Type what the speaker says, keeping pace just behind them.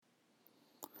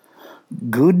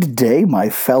Good day, my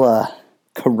fella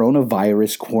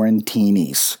coronavirus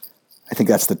quarantinis. I think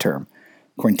that's the term.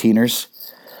 Quarantiners.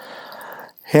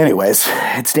 Anyways,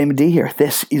 it's Damon D here.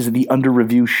 This is the Under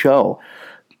Review Show.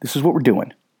 This is what we're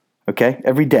doing. Okay?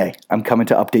 Every day, I'm coming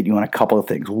to update you on a couple of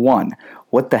things. One,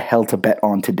 what the hell to bet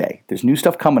on today? There's new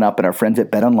stuff coming up, and our friends at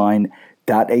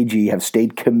betonline.ag have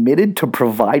stayed committed to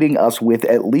providing us with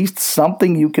at least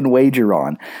something you can wager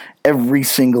on every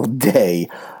single day.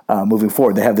 Moving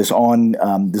forward, they have this on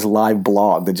this live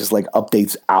blog that just like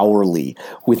updates hourly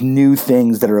with new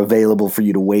things that are available for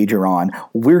you to wager on.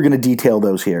 We're going to detail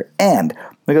those here, and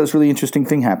they got this really interesting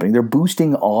thing happening. They're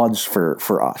boosting odds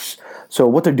for us. So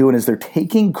what they're doing is they're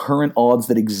taking current odds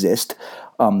that exist,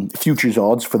 futures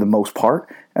odds for the most part,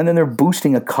 and then they're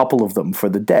boosting a couple of them for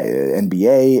the day.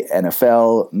 NBA,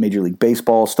 NFL, Major League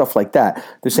Baseball, stuff like that.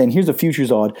 They're saying here's a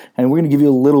futures odd, and we're going to give you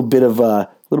a little bit of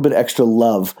extra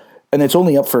love. And it's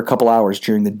only up for a couple hours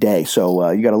during the day,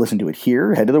 so you got to listen to it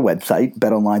here. Head to their website,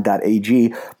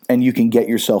 betonline.ag, and you can get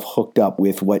yourself hooked up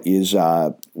with what is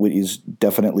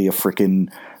definitely a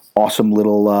freaking awesome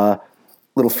little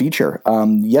feature.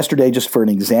 Yesterday, just for an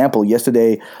example,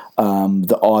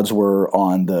 the odds were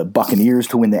on the Buccaneers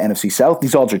to win the NFC South.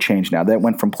 These odds are changed now. That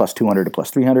went from plus 200 to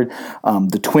plus 300.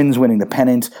 The Twins winning the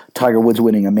pennant, Tiger Woods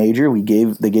winning a major.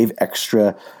 They gave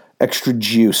extra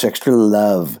juice, extra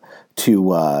love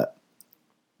to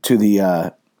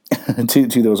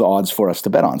those odds for us to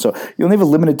bet on. So you only have a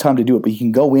limited time to do it, but you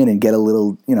can go in and get a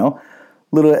little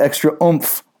extra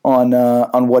oomph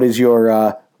on what is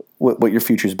your what your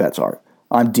futures bets are.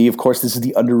 I'm D, of course. This is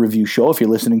the Under Review Show. If you're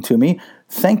listening to me,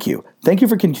 thank you. Thank you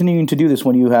for continuing to do this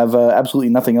when you have absolutely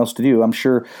nothing else to do. I'm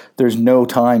sure there's no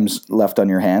times left on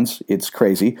your hands. It's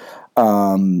crazy.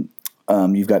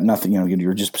 You've got nothing.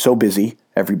 You're just so busy.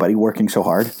 Everybody working so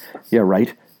hard. Yeah,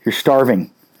 right. You're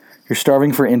starving. You're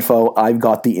starving for info. I've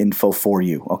got the info for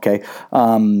you. Okay.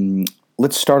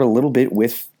 Let's start a little bit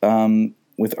with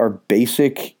our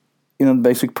basic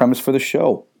premise for the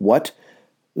show. What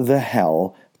the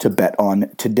hell to bet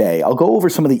on today? I'll go over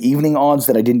some of the evening odds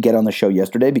that I didn't get on the show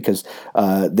yesterday because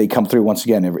they come through once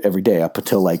again every day up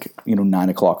until 9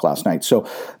 o'clock last night. So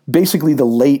basically, the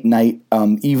late night,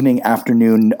 evening,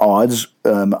 afternoon odds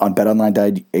on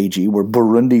betonline.ag were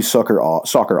Burundi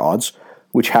soccer odds,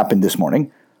 which happened this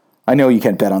morning. I know you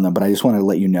can't bet on them, but I just want to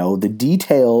let you know the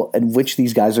detail at which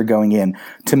these guys are going in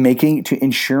to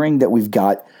ensuring that we've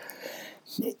got,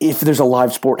 if there's a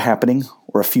live sport happening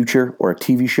or a future or a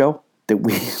TV show, that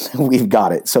we've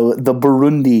got it. So the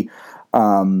Burundi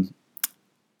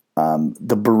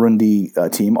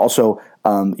team. Also,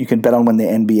 you can bet on when the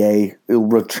NBA will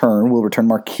return.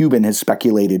 Mark Cuban has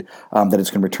speculated that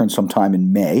it's going to return sometime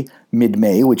in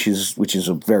mid-May, which is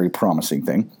a very promising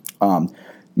thing.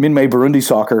 Mid-May Burundi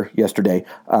soccer yesterday.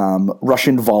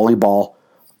 Russian volleyball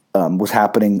was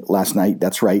happening last night.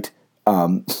 That's right.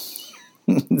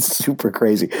 Super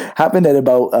crazy. Happened at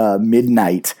about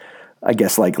midnight, I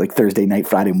guess, like Thursday night,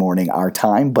 Friday morning, our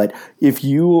time. But if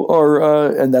you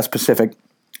are, and that's Pacific,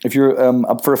 if you're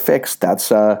up for a fix,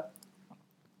 that's what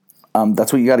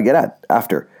you got to get at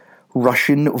after.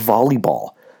 Russian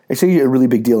volleyball. It's a really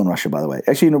big deal in Russia, by the way.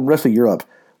 Actually, in the rest of Europe,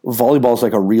 volleyball is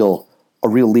like a real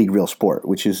league, real sport,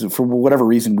 which is, for whatever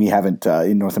reason, we haven't,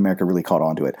 in North America, really caught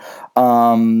on to it.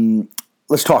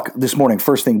 Let's talk this morning.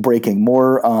 First thing breaking,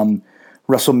 more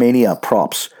WrestleMania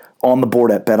props on the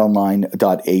board at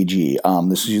betonline.ag.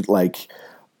 This is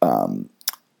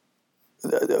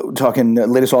talking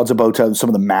latest odds about some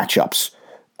of the matchups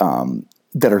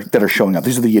that are showing up.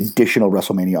 These are the additional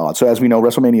WrestleMania odds. So as we know,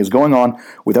 WrestleMania is going on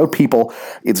without people.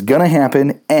 It's going to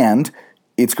happen, and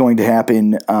it's going to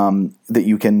happen that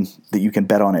you can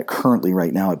bet on it currently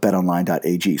right now at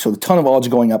betonline.ag. So a ton of odds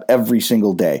going up every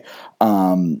single day.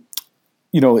 And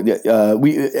even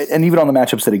on the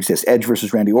matchups that exist, Edge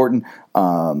versus Randy Orton,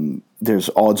 there's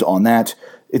odds on that.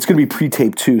 It's going to be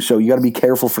pre-taped too, so you got to be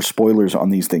careful for spoilers on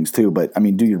these things too. But I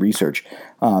mean, do your research.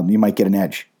 You might get an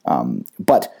edge.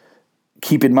 But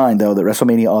keep in mind though that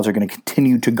WrestleMania odds are going to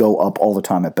continue to go up all the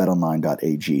time at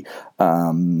betonline.ag.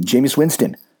 Jameis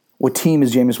Winston. What team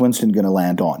is Jameis Winston going to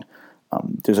land on?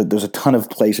 There's a ton of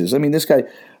places. I mean, this guy,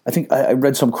 I think I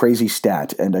read some crazy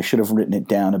stat, and I should have written it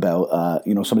down about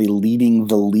somebody leading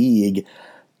the league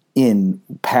in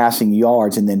passing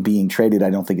yards and then being traded.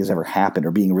 I don't think has ever happened,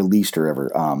 or being released, or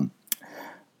ever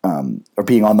or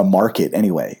being on the market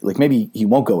anyway. Like, maybe he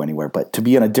won't go anywhere, but to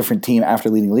be on a different team after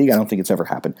leading the league, I don't think it's ever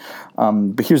happened.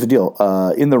 But here's the deal: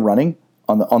 in the running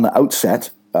on the outset,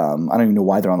 I don't even know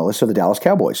why they're on the list. Are the Dallas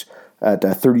Cowboys at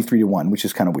 33-1, which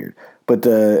is kind of weird. But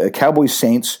Cowboys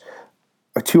Saints.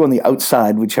 or two on the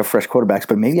outside, which have fresh quarterbacks.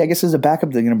 But maybe, I guess, as a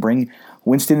backup, they're going to bring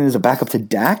Winston in as a backup to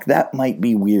Dak. That might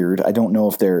be weird. I don't know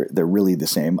if they're really the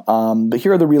same. But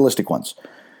here are the realistic ones.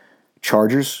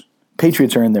 Chargers.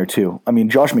 Patriots are in there too. I mean,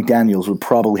 Josh McDaniels would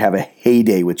probably have a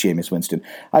heyday with Jameis Winston.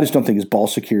 I just don't think his ball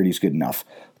security is good enough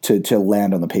to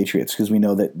land on the Patriots, because we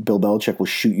know that Bill Belichick will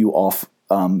shoot you off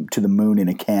to the moon in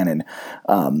a cannon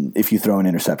if you throw an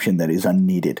interception that is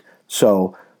unneeded.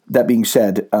 So that being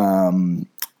said,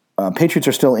 Patriots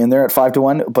are still in there at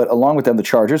 5-1, but along with them, the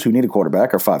Chargers, who need a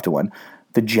quarterback, are 5-1.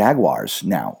 The Jaguars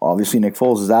now, obviously Nick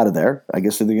Foles is out of there. I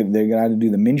guess they're going to either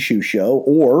do the Minshew show,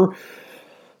 or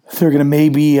they're going to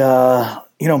maybe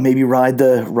ride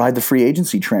the free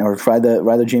agency train, or ride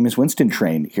the Jameis Winston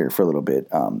train here for a little bit.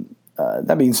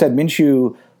 That being said,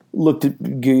 Minshew looked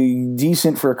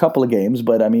decent for a couple of games,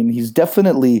 but I mean, he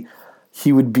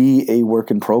would be a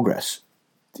work in progress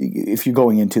if you're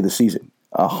going into the season.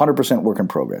 100% work in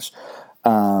progress.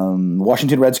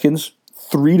 Washington Redskins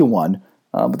 3-1,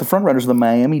 but the front runners are the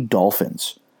Miami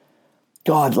Dolphins.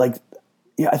 God,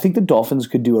 I think the Dolphins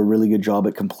could do a really good job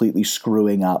at completely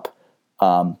screwing up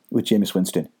with Jameis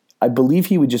Winston. I believe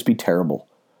he would just be terrible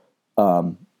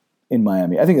in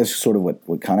Miami. I think that's sort of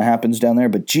what kind of happens down there.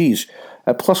 But geez,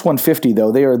 at plus 150,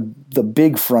 though, they are the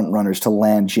big front runners to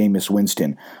land Jameis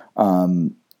Winston,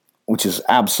 which is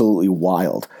absolutely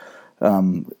wild.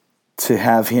 To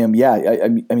have him, I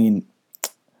mean,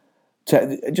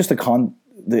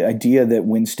 the idea that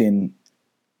Winston,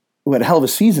 who had a hell of a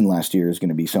season last year, is going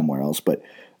to be somewhere else. But,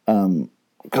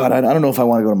 God, I don't know if I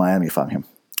want to go to Miami if I'm him.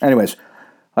 Anyways,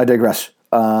 I digress.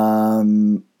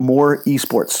 More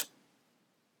esports.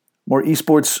 More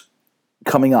esports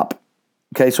coming up.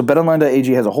 Okay, so betonline.ag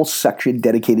has a whole section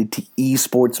dedicated to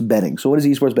esports betting. So what is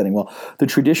esports betting? Well, the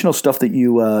traditional stuff that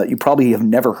you probably have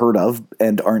never heard of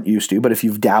and aren't used to, but if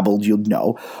you've dabbled, you'll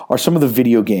know, are some of the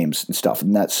video games and stuff.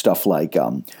 And that's stuff like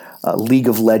League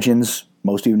of Legends.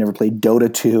 Most of you have never played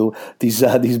Dota 2.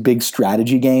 These big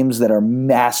strategy games that are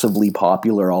massively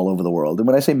popular all over the world. And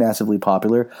when I say massively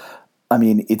popular, I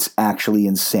mean it's actually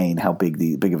insane how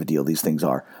big of a deal these things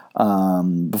are.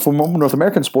 For North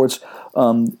American sports,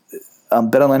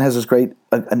 BetOnline has this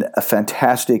a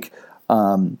fantastic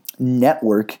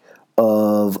network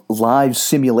of live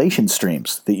simulation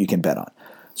streams that you can bet on.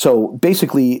 So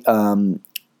basically,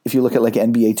 if you look at like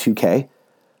NBA 2K,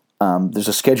 there's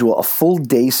a full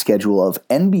day schedule of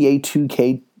NBA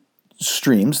 2K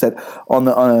streams that on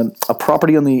a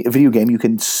property on the video game, you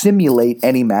can simulate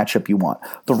any matchup you want.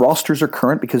 The rosters are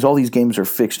current because all these games are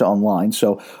fixed online.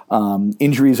 So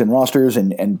injuries and rosters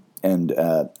and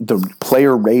the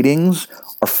player ratings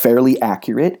are fairly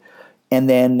accurate. And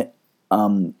then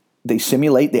they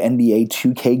simulate the NBA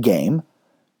 2K game.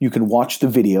 You can watch the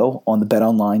video on the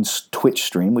BetOnline's Twitch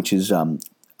stream, which is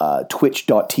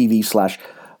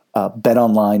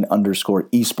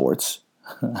twitch.tv/betonline_esports.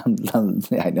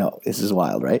 I know, this is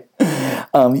wild, right?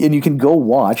 And you can go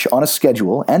watch on a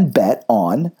schedule and bet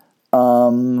on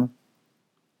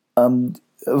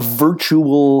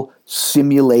virtual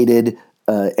simulated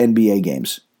NBA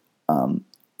games,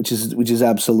 which is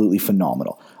absolutely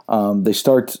phenomenal. They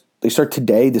start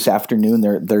today, this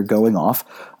afternoon. They're going off.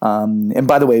 And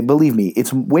by the way, believe me,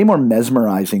 it's way more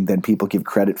mesmerizing than people give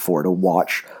credit for to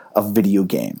watch a video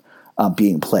game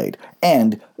being played.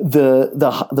 And the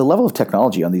level of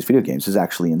technology on these video games is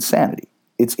actually insanity.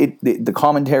 The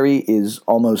commentary is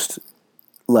almost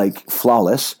like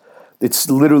flawless. It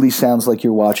literally sounds like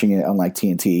you're watching it on like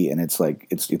TNT, and it's like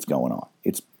it's going on.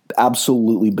 It's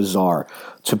absolutely bizarre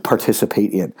to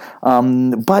participate in.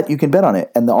 But you can bet on it,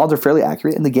 and the odds are fairly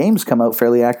accurate, and the games come out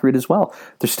fairly accurate as well.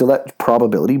 There's still that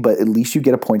probability, but at least you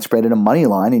get a point spread and a money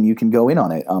line, and you can go in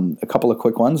on it. A couple of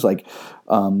quick ones, like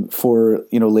for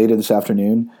later this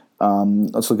afternoon.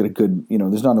 Let's look at a good,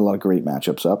 there's not a lot of great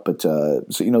matchups up, but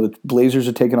the Blazers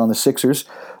are taking on the Sixers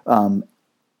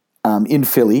in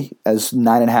Philly as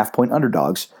 9.5-point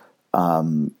underdogs.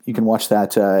 You can watch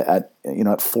that at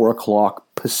 4:00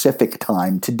 Pacific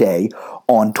time today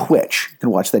on Twitch. You can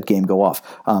watch that game go off.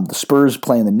 The Spurs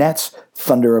playing the Nets,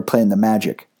 Thunder are playing the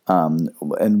Magic,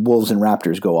 and Wolves and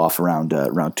Raptors go off around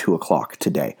 2:00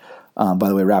 today. By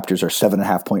the way, Raptors are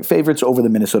 7.5-point favorites over the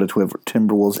Minnesota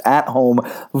Timberwolves at home,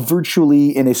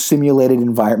 virtually in a simulated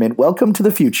environment. Welcome to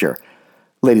the future,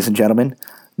 ladies and gentlemen.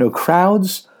 No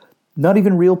crowds, not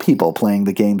even real people playing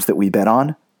the games that we bet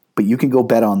on. But you can go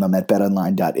bet on them at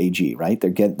betonline.ag, right?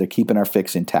 They're keeping our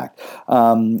fix intact.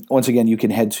 Once again, you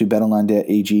can head to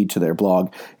betonline.ag to their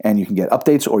blog, and you can get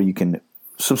updates, or you can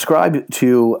subscribe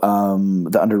to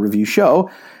the Under Review show,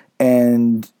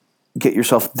 and get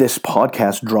yourself this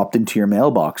podcast dropped into your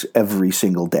mailbox every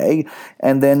single day,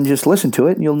 and then just listen to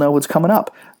it, and you'll know what's coming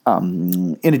up.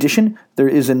 In addition, there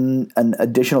is an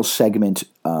additional segment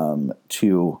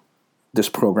to this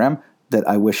program that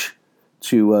I wish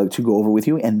to go over with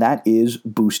you, and that is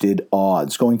boosted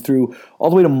odds, going through all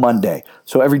the way to Monday.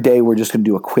 So every day we're just going to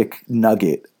do a quick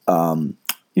nugget.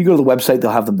 You go to the website,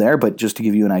 they'll have them there, but just to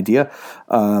give you an idea,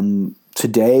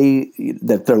 today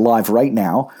that they're live right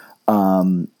now,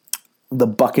 the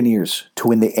Buccaneers to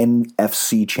win the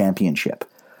NFC Championship.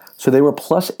 So they were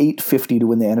plus 850 to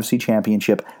win the NFC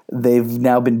Championship. They've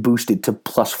now been boosted to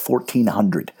plus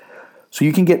 1,400. So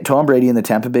you can get Tom Brady and the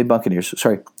Tampa Bay Buccaneers.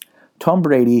 Tom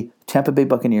Brady, Tampa Bay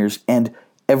Buccaneers, and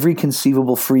every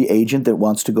conceivable free agent that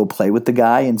wants to go play with the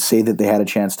guy and say that they had a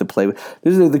chance to play with.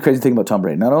 This is the crazy thing about Tom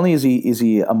Brady. Not only is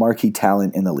he a marquee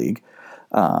talent in the league,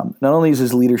 not only is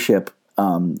his leadership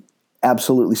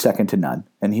absolutely second to none,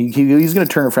 and he's going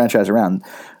to turn a franchise around.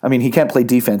 I mean, he can't play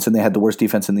defense, and they had the worst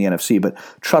defense in the NFC, but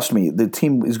trust me, the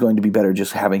team is going to be better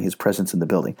just having his presence in the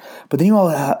building. But then you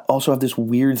also have this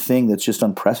weird thing that's just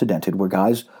unprecedented, where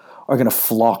guys are going to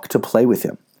flock to play with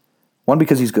him. One,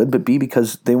 because he's good, but B,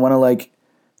 because they want to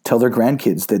tell their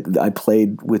grandkids that I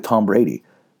played with Tom Brady,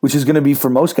 which is going to be,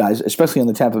 for most guys, especially on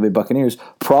the Tampa Bay Buccaneers,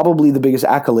 probably the biggest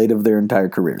accolade of their entire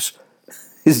careers.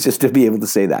 Is just to be able to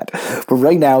say that. But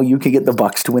right now, you can get the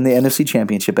Bucs to win the NFC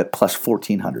Championship at plus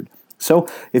 1,400. So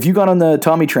if you got on the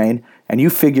Tommy train and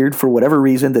you figured for whatever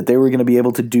reason that they were going to be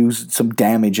able to do some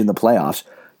damage in the playoffs,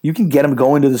 you can get them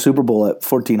going to the Super Bowl at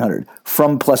 1,400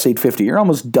 from plus 850. You're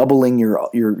almost doubling your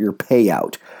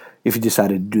payout if you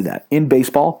decided to do that. In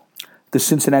baseball, the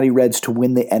Cincinnati Reds to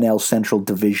win the NL Central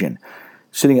Division,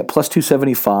 sitting at plus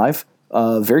 275.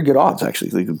 Very good odds,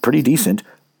 actually. Pretty decent.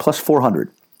 Plus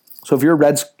 400. So if you're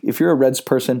a Reds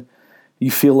person, you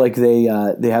feel like they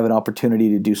have an opportunity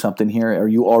to do something here, or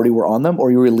you already were on them, or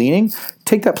you were leaning,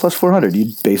 take that plus 400.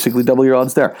 You basically double your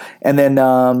odds there. And then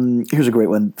here's a great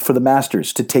one for the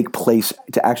Masters to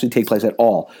actually take place at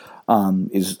all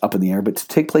is up in the air, but to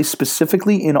take place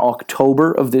specifically in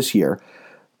October of this year,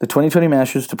 the 2020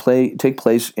 Masters take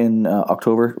place in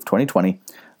October of 2020,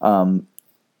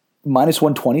 minus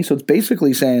 120. So it's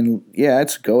basically saying, yeah,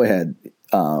 it's go ahead.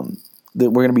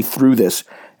 That we're going to be through this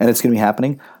and it's going to be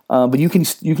happening. But you can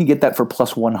get that for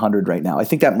plus 100 right now. I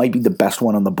think that might be the best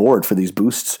one on the board for these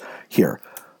boosts here.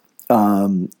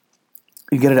 You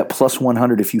get it at plus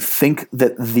 100 if you think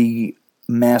that the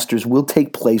Masters will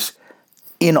take place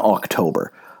in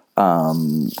October.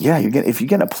 If you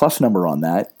get a plus number on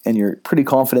that and you're pretty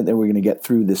confident that we're going to get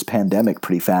through this pandemic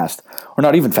pretty fast, or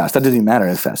not even fast, that doesn't even matter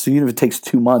as fast. So even if it takes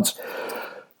 2 months,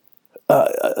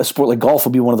 a sport like golf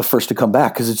will be one of the first to come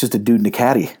back because it's just a dude and a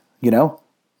caddy, and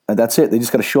that's it. They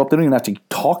just got to show up. They don't even have to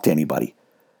talk to anybody.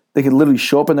 They can literally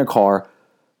show up in their car.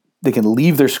 They can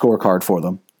leave their scorecard for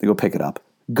them. They go pick it up,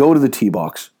 go to the tee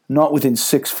box, not within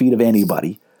 6 feet of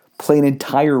anybody, play an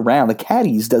entire round. The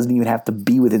caddies doesn't even have to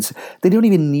be within. They don't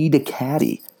even need a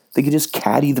caddy. They could just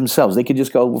caddy themselves. They could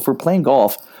just go, if we're playing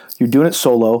golf, you're doing it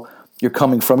solo. You're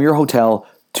coming from your hotel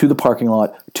to the parking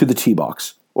lot to the tee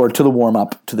box. Or to the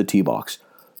warm-up to the tee box.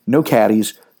 No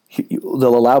caddies.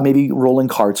 They'll allow maybe rolling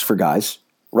carts for guys,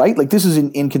 right? This is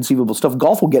inconceivable stuff.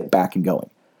 Golf will get back and going.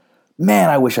 Man,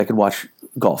 I wish I could watch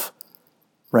golf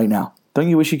right now. Don't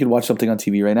you wish you could watch something on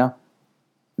TV right now?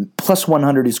 Plus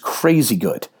 100 is crazy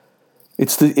good.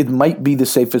 It might be the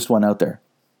safest one out there.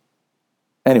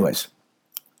 Anyways,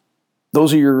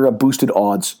 those are your boosted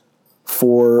odds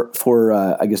for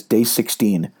I guess day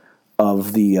 16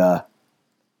 of the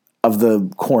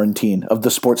quarantine, of the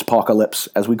Sportspocolypse,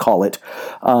 as we call it.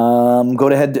 Go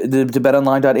ahead to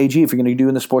betonline.ag if you're going to do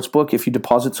in the sportsbook. If you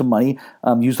deposit some money,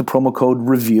 use the promo code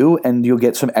REVIEW, and you'll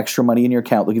get some extra money in your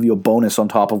account. They'll give you a bonus on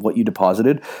top of what you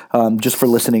deposited just for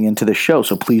listening into this show.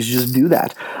 So please just do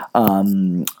that.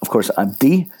 Of course, I'm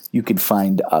D. You can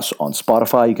find us on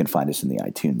Spotify. You can find us in the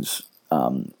iTunes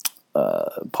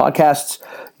podcasts.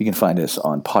 You can find us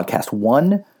on Podcast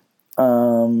One,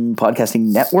 Podcasting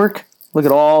Network. Look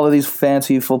at all of these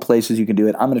fanciful places you can do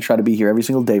it. I'm going to try to be here every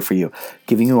single day for you,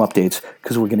 giving you updates,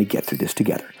 because we're going to get through this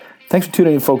together. Thanks for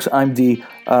tuning in, folks. I'm D.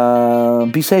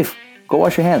 Be safe. Go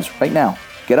wash your hands right now.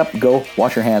 Get up, go,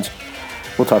 wash your hands.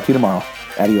 We'll talk to you tomorrow.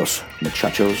 Adios,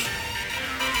 muchachos.